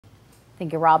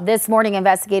Thank you, Rob. This morning,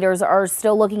 investigators are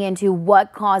still looking into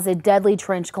what caused a deadly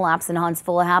trench collapse in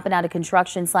Huntsville. It happened at a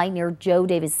construction site near Joe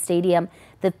Davis Stadium.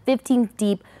 The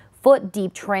 15-foot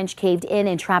deep trench caved in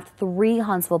and trapped 3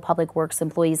 Huntsville Public Works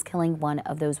employees, killing one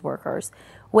of those workers.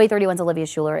 WAAY 31's Olivia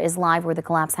Schuler is live where the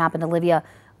collapse happened. Olivia,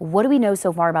 what do we know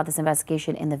so far about this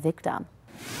investigation and the victim?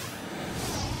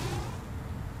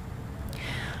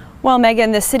 Well,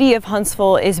 Megan, the city of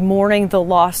Huntsville is mourning the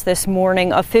loss this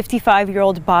morning of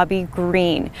 55-year-old Bobby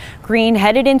Green. Green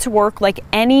headed into work like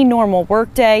any normal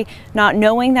workday, not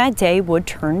knowing that day would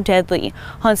turn deadly.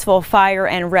 Huntsville Fire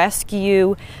and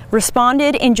Rescue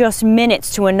responded in just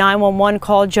minutes to a 911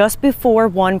 call just before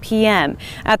 1 p.m.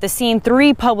 At the scene,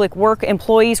 3 public work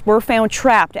employees were found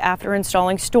trapped after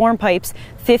installing storm pipes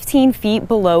 15 feet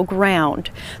below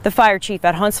ground. The fire chief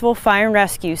at Huntsville Fire and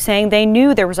Rescue saying they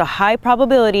knew there was a high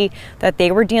probability that they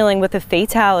were dealing with a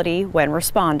fatality when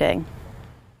responding.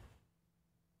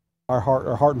 Our heart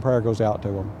and prayer goes out to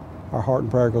them. Our heart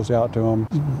and prayer goes out to them.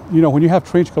 You know, when you have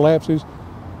trench collapses,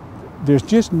 there's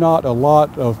just not a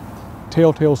lot of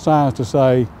telltale signs to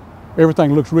say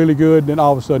everything looks really good, then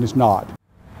all of a sudden it's not.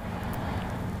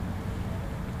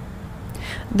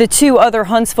 The 2 other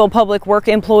Huntsville Public Work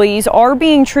employees are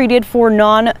being treated for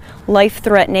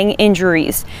non-life-threatening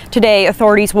injuries. Today,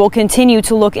 authorities will continue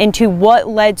to look into what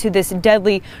led to this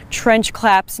deadly trench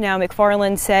collapse. Now,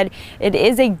 McFarland said it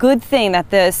is a good thing that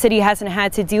the city hasn't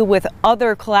had to deal with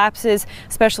other collapses,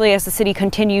 especially as the city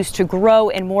continues to grow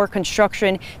and more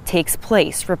construction takes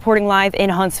place. Reporting live in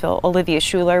Huntsville, Olivia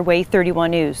Schuler, WAAY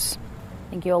 31 News.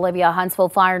 Thank you, Olivia. Huntsville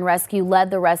Fire and Rescue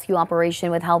led the rescue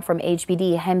operation with help from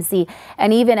HPD, HEMC,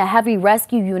 and even a heavy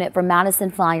rescue unit from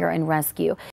Madison Fire and Rescue.